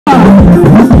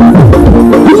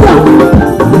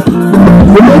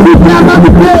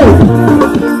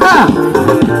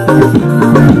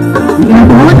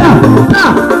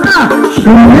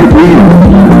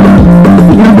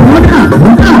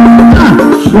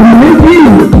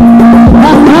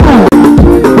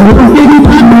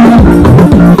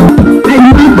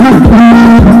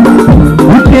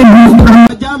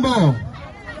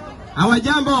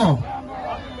Hawajambo.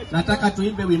 Nataka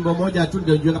tuimbe wimbo moja tu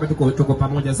ndio jua kama tuko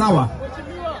pamoja, sawa?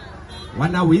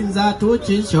 Wanawinza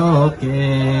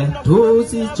tusichoke,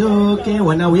 tusichoke,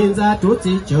 wanawinza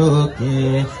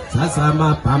tusichoke. Sasa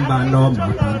mapambano,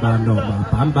 mapambano,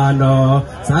 mapambano.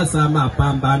 Sasa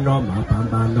mapambano,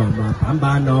 mapambano,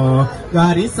 mapambano.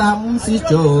 Garissa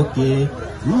msichoke,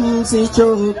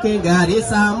 msichoke,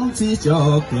 Garissa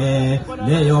msichoke.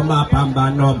 Leo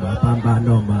mapambano,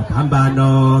 mapambano,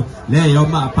 mapambano. Leo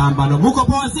mapambano. Muko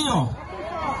poa sio?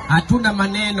 Hatuna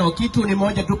maneno, kitu ni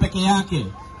moja tu peke yake.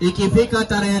 Ikifika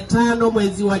tarehe 5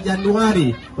 mwezi wa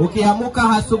Januari, ukiamuka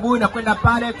asubuhi na kwenda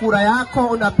pale, kura yako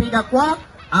unapiga kwa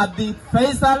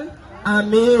Feysal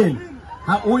Amin.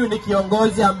 Huyu ni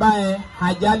kiongozi ambaye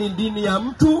hajali dini ya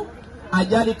mtu,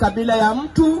 hajali kabila ya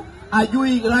mtu,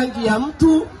 hajui rangi ya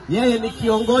mtu. Yeye ni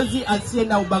kiongozi asiye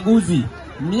na ubaguzi.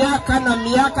 Miaka na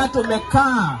miaka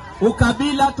tumekaa,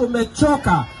 ukabila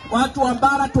tumechoka, watu wa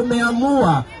bara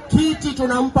tumeamua, kiti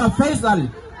tunampa Feysal.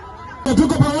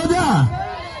 Tuko pamoja?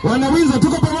 Wanawinza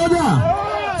tuko pamoja?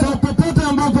 So popote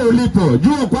ambapo ulipo,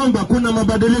 jua kwamba kuna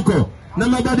mabadiliko. Na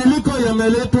mabadiliko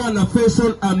yameletwa na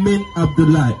Feysal Amin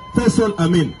Abdullahi. Feysal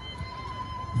Amin.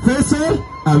 Feysal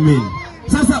Amin.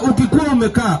 Sasa ukikuwa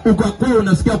umekaa, ukakuwa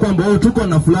unasikia kwamba tuko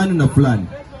na fulani na fulani,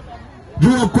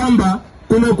 jua kwamba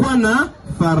kumekuwa na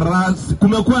farasi,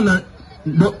 kumekuwa na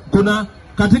kuna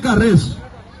katika race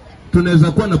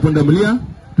tunaweza kuwa na pundamilia,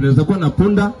 tunaweza kuwa na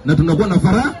punda, na tunakuwa na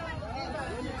farasi.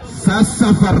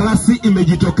 Sasa farasi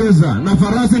imejitokeza, na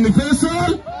farasi ni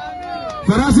Feysal.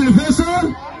 Farasi ni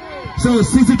Feysal. So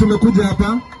sisi tumekuja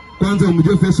hapa kwanza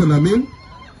umjue Feysal Amin,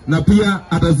 na pia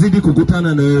atazidi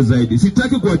kukutana na wewe zaidi.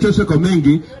 Sitaki kuwachosha kwa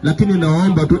mengi, lakini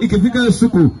naomba tu ikifika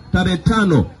siku tarehe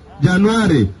 5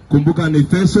 Januari, kumbuka ni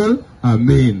Feysal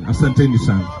Amin. Asanteni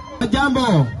sana.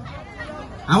 Hawajambo.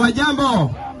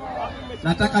 Hawajambo.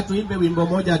 Nataka tuimbe wimbo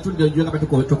moja tu ndio jua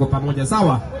kama tuko pamoja,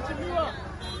 sawa?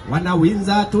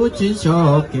 Wanawinza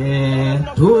tusichoke,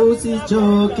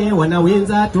 tusichoke,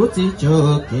 wanawinza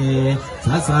tusichoke.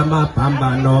 Sasa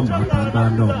mapambano,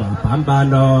 mapambano,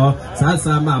 mapambano.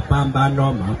 Sasa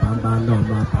mapambano, mapambano,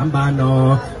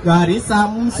 mapambano. Garissa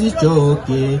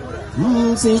msichoke,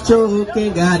 msichoke,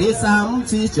 Garissa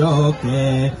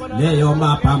msichoke. Leo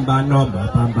mapambano,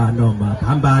 mapambano,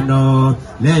 mapambano.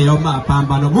 Leo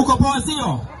mapambano. Muko poa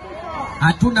sio?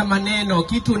 Hatuna maneno,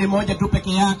 kitu ni moja tu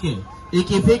peke yake.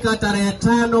 Ikifika tarehe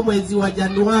 5 mwezi wa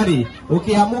Januari,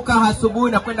 ukiamuka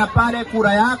asubuhi na kwenda pale,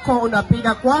 kura yako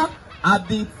unapiga kwa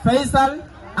Feysal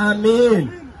Amin.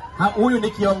 Huyu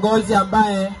ni kiongozi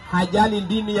ambaye hajali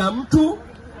dini ya mtu,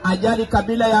 hajali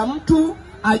kabila ya mtu,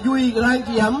 hajui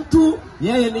rangi ya mtu.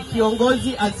 Yeye ni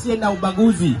kiongozi asiye na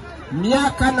ubaguzi.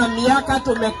 Miaka na miaka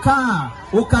tumekaa,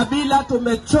 ukabila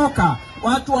tumechoka,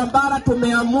 watu wa bara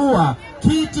tumeamua,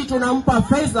 kiti tunampa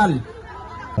Feysal.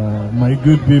 My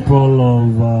good people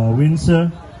of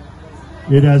Windsor,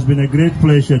 it has been a great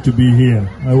pleasure to be here.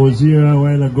 I was here a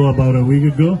while ago, about a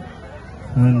week ago,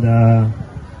 and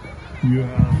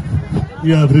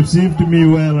you have received me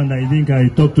well, and I think I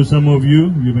talked to some of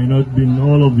you. You may not have been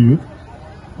all of you,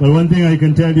 but one thing I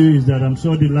can tell you is that I'm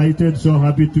so delighted, so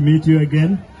happy to meet you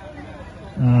again.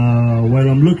 Well,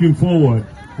 I'm looking forward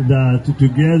that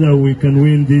together we can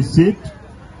win this seat,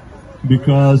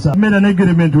 because I made an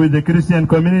agreement with the Christian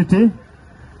community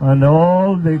and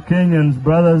all the Kenyans,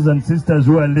 brothers and sisters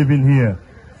who are living here.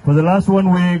 For the last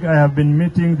 1 week, I have been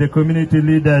meeting the community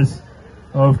leaders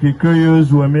of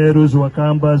Kikuyus, Wamerus,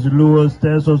 Wakambas, Luos,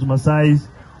 Tesos, Masais,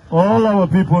 all our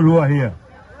people who are here.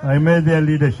 I met their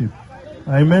leadership.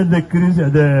 I met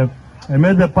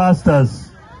the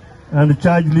pastors and the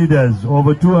church leaders,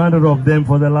 over 200 of them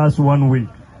for the last 1 week.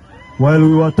 While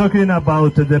we were talking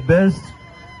about the best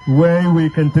way we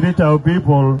can treat our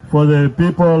people, for the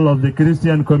people of the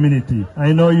Christian community.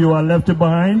 I know you are left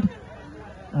behind,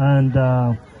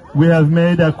 and we have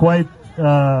made quite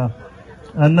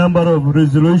a number of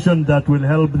resolutions that will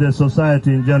help the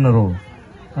society in general.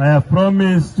 I have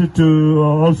promised to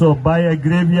also buy a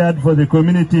graveyard for the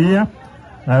community here.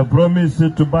 I have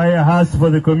promised to buy a house for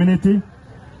the community.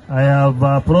 I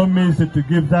have promised to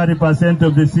give 30%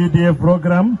 of the CDF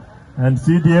program and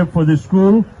CDF for the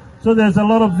school. So there's a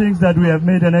lot of things that we have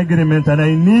made an agreement, and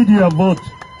I need your vote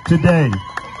today.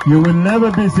 You will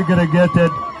never be segregated.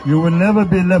 You will never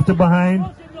be left behind.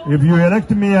 If you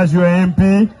elect me as your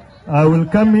MP, I will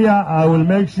come here, I will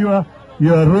make sure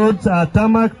your roads are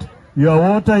tarmacked, your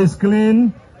water is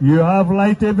clean, you have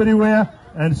light everywhere,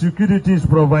 and security is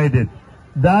provided.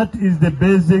 That is the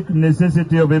basic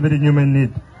necessity of every human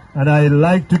need, and I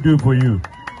like to do for you,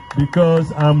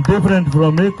 because I'm different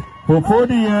from it. For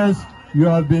 40 years, you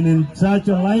have been in such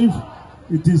a life.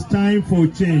 It is time for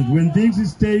change. When things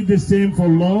stay the same for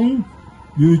long,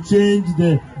 you change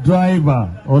the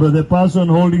driver or the person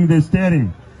holding the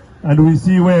steering, and we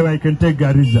see where I can take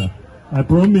Garissa. I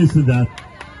promise that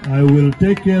I will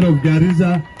take care of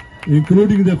Garissa,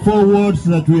 including the 4 wards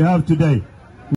that we have today.